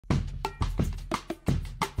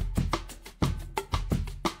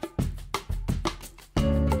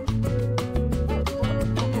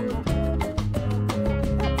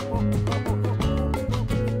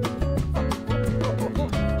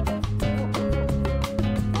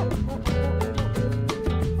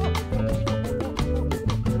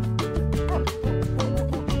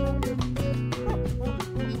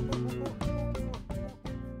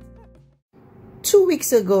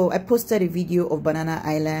weeks ago, I posted a video of Banana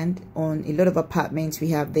Island on a lot of apartments we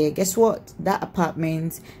have there. Guess what? That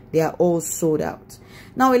apartments, they are all sold out.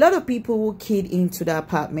 Now, a lot of people who keyed into the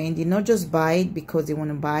apartment did not just buy it because they want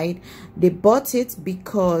to buy it. They bought it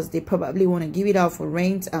because they probably want to give it out for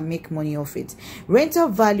rent and make money off it. Rental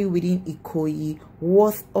value within Ikoyi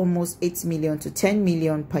worth almost 8 million to 10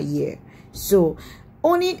 million per year. So,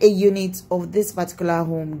 owning a unit of this particular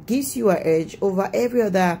home gives you an edge over every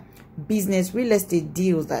other business real estate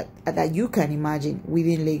deals that you can imagine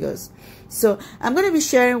within Lagos. So I'm going to be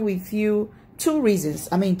sharing with you two reasons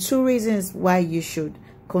why you should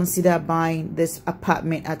consider buying this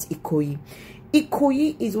apartment at Ikoyi.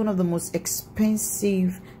 Ikoyi is one of the most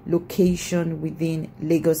expensive location within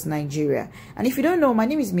Lagos, Nigeria. And if you don't know, my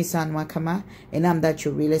name is Miss Anwakama, and I'm that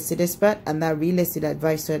your real estate expert and that real estate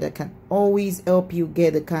advisor that can always help you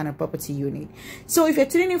get the kind of property you need. So if you're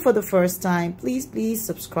tuning in for the first time, please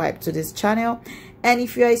subscribe to this channel. And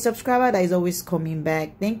if you're a subscriber that is always coming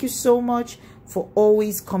back, thank you so much for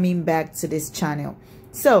always coming back to this channel.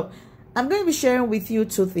 So I'm going to be sharing with you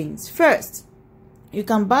two things. First, you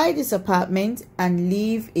can buy this apartment and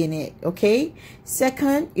live in it, okay?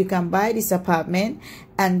 Second, you can buy this apartment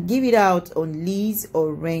and give it out on lease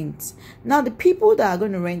or rent. Now, the people that are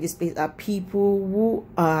going to rent this place are people who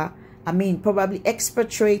are, probably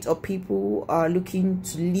expatriate or people who are looking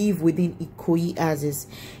to live within Ikoyi houses.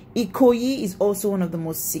 Ikoyi is also one of the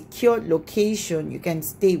most secure location you can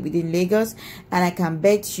stay within Lagos, and I can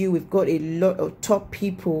bet you we've got a lot of top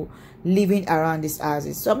people living around these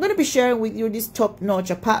houses. So I'm going to be sharing with you these top-notch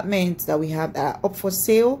apartments that we have that are up for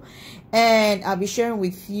sale, and I'll be sharing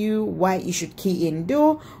with you why you should key in.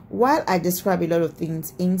 Though while I describe a lot of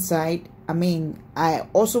things inside, I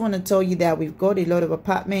also want to tell you that we've got a lot of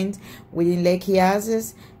apartments within Lekki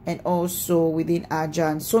houses and also within Aja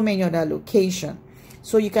and so many other locations.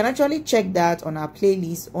 So you can actually check that on our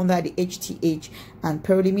playlist under the HTH and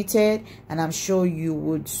Pearl Limited, and I'm sure you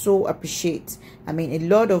would so appreciate. A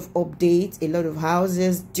lot of updates, a lot of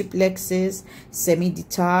houses, duplexes,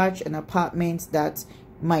 semi-detached, and apartments that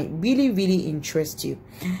might really interest you.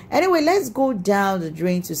 Anyway, let's go down the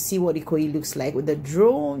drain to see what Ikoyi looks like with the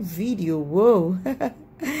drone video. Whoa,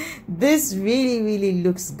 this really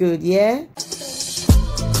looks good, yeah.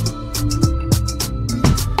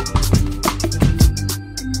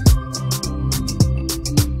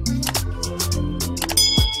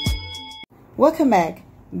 Welcome back.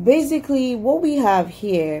 Basically, what we have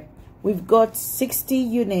here, we've got 60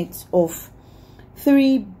 units of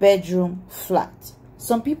 3-bedroom flat.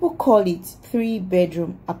 Some people call it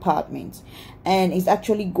 3-bedroom apartment, and it's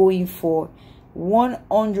actually going for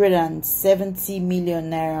 170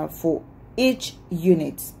 million naira for each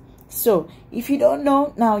unit. So if you don't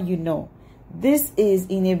know, now you know. This is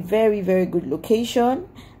in a very good location.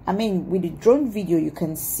 With the drone video, you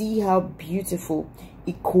can see how beautiful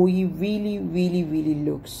Ikoyi really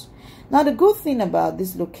looks. Now, the good thing about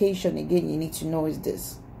this location, again, you need to know is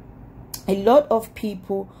this: a lot of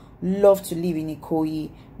people love to live in Ikoyi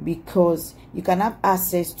because you can have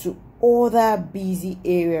access to other busy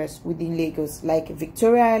areas within Lagos like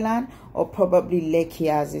Victoria Island or probably Lekki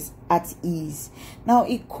houses at ease. Now,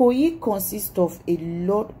 Ikoyi consists of a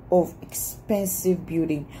lot of expensive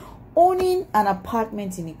building. Owning an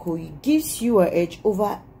apartment in Ikoyi gives you an edge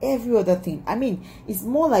over every other thing. It's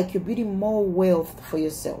more like you're building more wealth for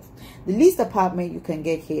yourself. The least apartment you can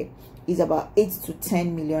get here is about 8 to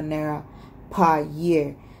 10 million naira per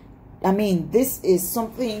year. This is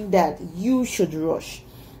something that you should rush.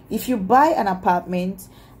 If you buy an apartment,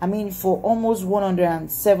 for almost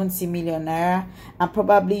 170 million naira, and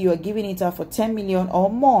probably you are giving it out for 10 million or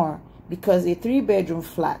more, because a 3-bedroom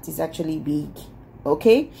flat is actually big,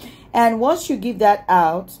 okay? And once you give that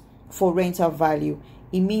out for rental value,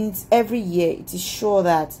 it means every year it is sure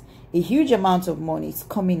that a huge amount of money is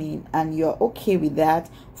coming in, and you're okay with that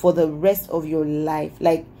for the rest of your life.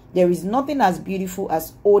 Like, there is nothing as beautiful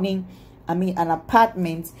as owning an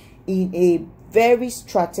apartment in a very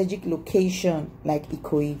strategic location like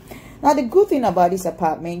Ikoyi. Now, the good thing about this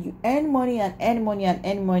apartment, you earn money and earn money and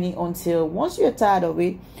earn money until once you're tired of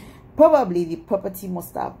it, probably the property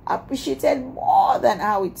must have appreciated more than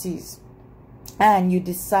how it is, and you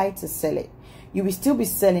decide to sell it. You will still be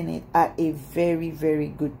selling it at a very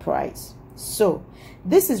good price. So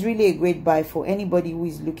this is really a great buy for anybody who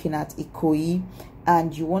is looking at Ikoyi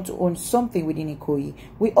and you want to own something within Ikoyi.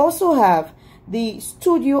 We also have the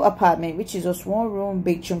studio apartment, which is just 1 room,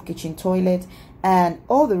 bedroom, kitchen, toilet, and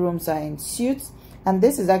all the rooms are in suites. And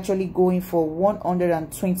this is actually going for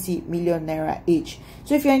 120 million naira each.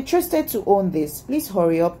 So if you're interested to own this, please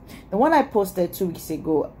hurry up. The one I posted 2 weeks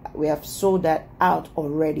ago, we have sold that out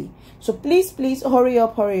already. So please hurry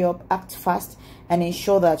up, act fast, and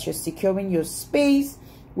ensure that you're securing your space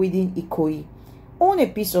within Ikoyi. Own a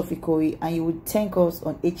piece of Ikoyi, and you would thank us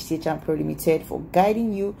on HTH Pro Limited for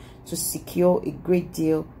guiding you to secure a great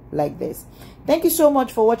deal like this. Thank you so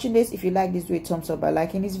much for watching this. If you like this, do a thumbs up by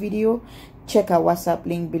liking this video. Check our WhatsApp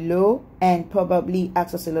link below and probably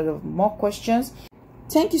ask us a lot of more questions.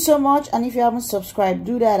 Thank you so much, and if you haven't subscribed,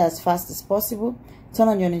 do that as fast as possible. Turn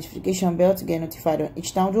on your notification bell to get notified on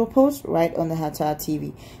each download post right on the Hatar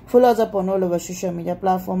TV. Follow us up on all of our social media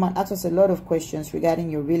platforms and ask us a lot of questions regarding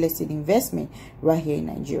your real estate investment right here in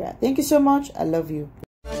Nigeria. Thank you so much. I love you.